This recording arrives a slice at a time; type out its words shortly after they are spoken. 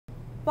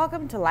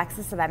Welcome to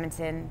Lexus of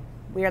Edmonton.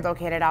 We are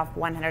located off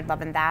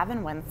 111th Ave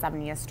and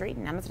 170th Street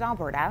in Edmonton,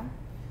 Alberta.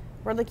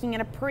 We're looking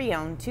at a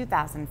pre-owned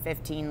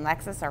 2015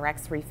 Lexus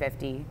RX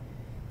 350,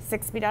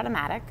 6-speed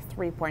automatic,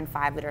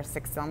 3.5-liter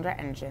 6-cylinder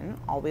engine,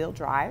 all-wheel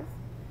drive,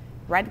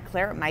 red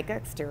claret mica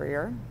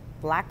exterior,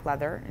 black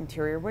leather,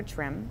 interior wood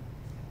trim,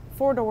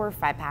 4-door,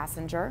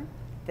 5-passenger.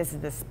 This is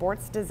the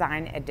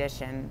Sportdesign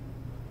edition.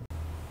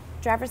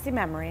 Driver's seat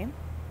memory,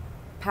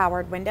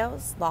 powered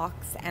windows,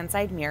 locks, and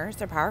side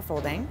mirrors are power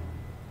folding.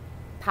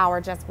 Power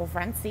adjustable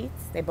front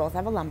seats. They both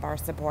have a lumbar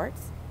support.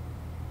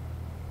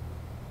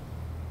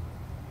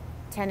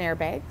 10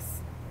 airbags.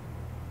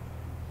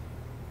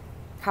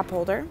 Cup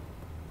holder.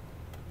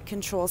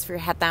 Controls for your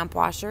headlamp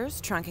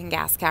washers, trunk and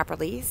gas cap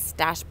release,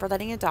 dashboard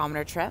lighting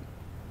odometer trip.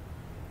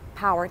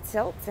 Power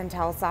tilts and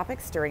telescopic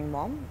steering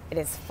wheel. It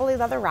is fully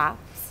leather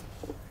wrapped.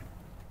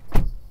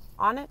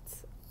 On it,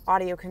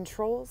 audio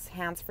controls,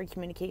 hands-free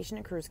communication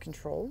and cruise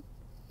control.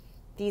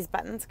 These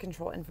buttons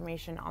control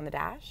information on the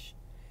dash.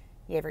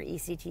 You have your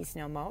ECT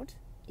snow mode,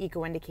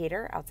 eco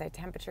indicator, outside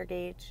temperature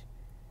gauge,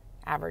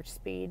 average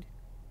speed,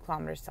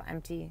 kilometers till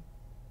empty.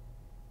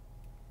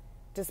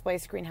 Display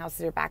screen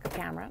houses your backup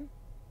camera.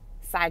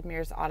 Side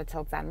mirrors auto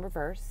tilts and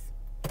reverse.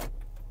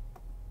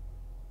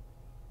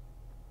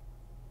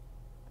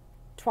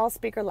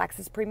 12-speaker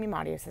Lexus premium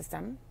audio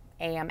system,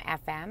 AM,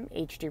 FM,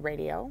 HD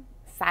radio,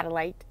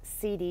 satellite,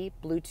 CD,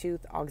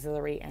 Bluetooth,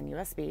 auxiliary, and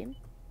USB.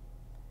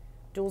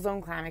 Dual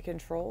zone climate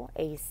control,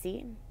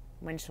 AC,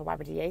 windshield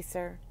wiper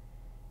deicer.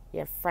 You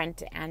have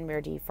front and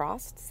rear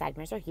defrost. Side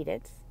mirrors are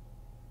heated.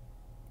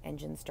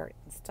 Engine start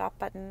and stop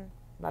button.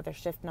 Leather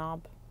shift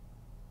knob.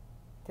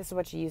 This is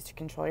what you use to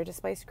control your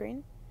display screen.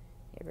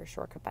 You have your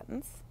shortcut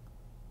buttons.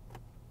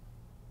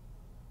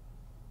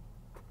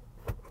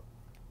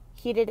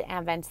 Heated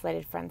and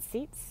ventilated front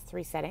seats.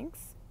 3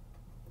 settings.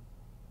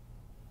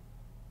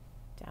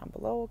 Down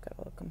below, got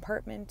a little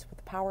compartment with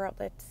a power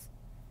outlet.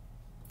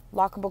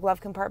 Lockable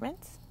glove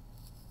compartment.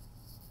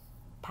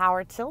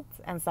 Power tilt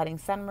and sliding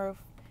sunroof.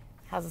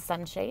 Has a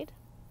sunshade.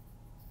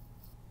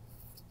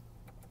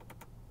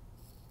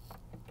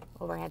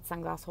 Overhead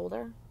sunglass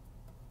holder.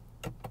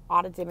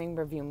 Auto dimming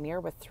review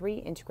mirror with 3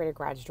 integrated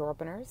garage door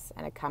openers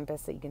and a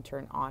compass that you can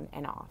turn on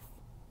and off.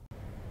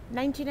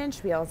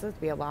 19-inch wheels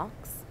with wheel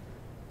locks.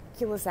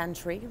 Keyless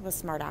entry with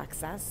smart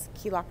access.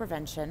 Key lock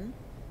prevention.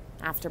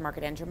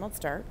 Aftermarket engine mode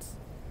start.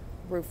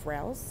 Roof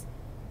rails.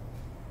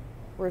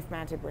 Roof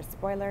mounted rear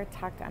spoiler.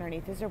 Tucked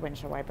underneath is your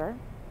windshield wiper.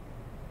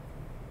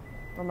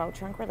 Remote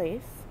trunk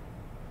release.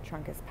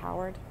 Trunk is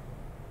powered.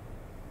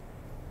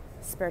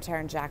 Spare tire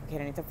and jack located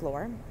underneath the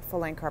floor.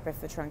 Full-length carpet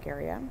for the trunk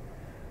area.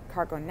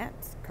 Cargo net,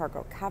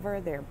 cargo cover,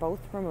 they're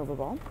both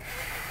removable.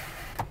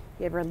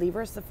 You have your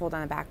levers to fold on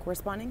the back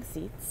corresponding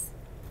seats.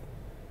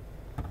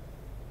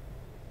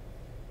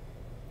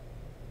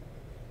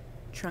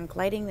 Trunk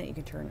lighting that you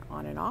can turn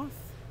on and off.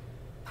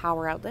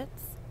 Power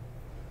outlets.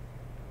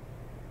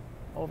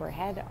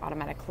 Overhead,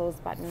 automatic close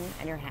button,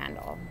 and your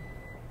handle.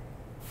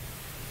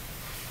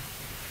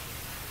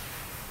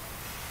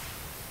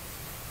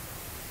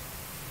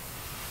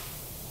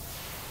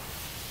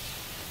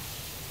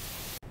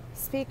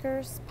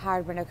 Speakers,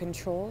 powered window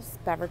controls,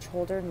 beverage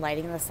holder and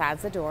lighting on the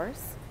sides of the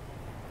doors,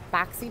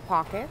 backseat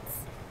pockets,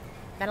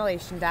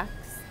 ventilation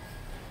ducts,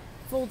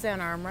 fold down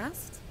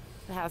armrest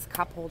that has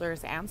cup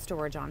holders and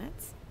storage on it,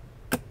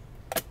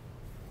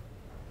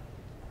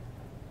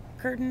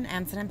 curtain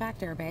and sun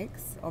impact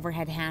airbags,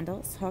 overhead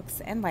handles,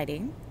 hooks and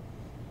lighting,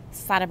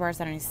 side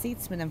bars underneath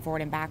seats, move them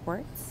forward and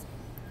backwards,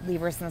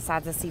 levers on the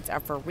sides of the seats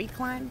are for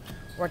recline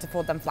or to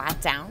fold them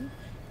flat down,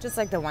 just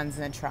like the ones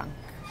in the trunk.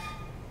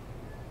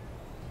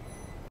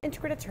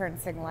 Integrated turn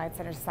signal lights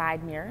under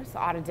side mirrors,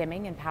 auto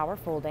dimming and power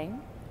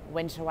folding,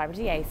 windshield wiper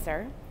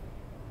deicer,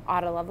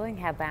 auto leveling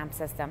headlamp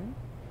system,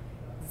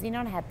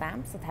 xenon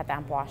headlamps with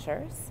headlamp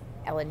washers,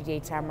 LED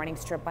daytime running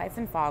strip lights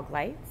and fog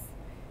lights,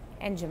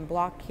 engine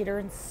block heater,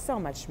 and so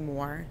much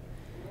more.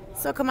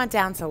 So come on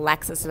down to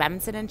Lexus of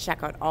Edmonton and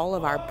check out all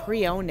of our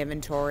pre-owned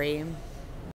inventory.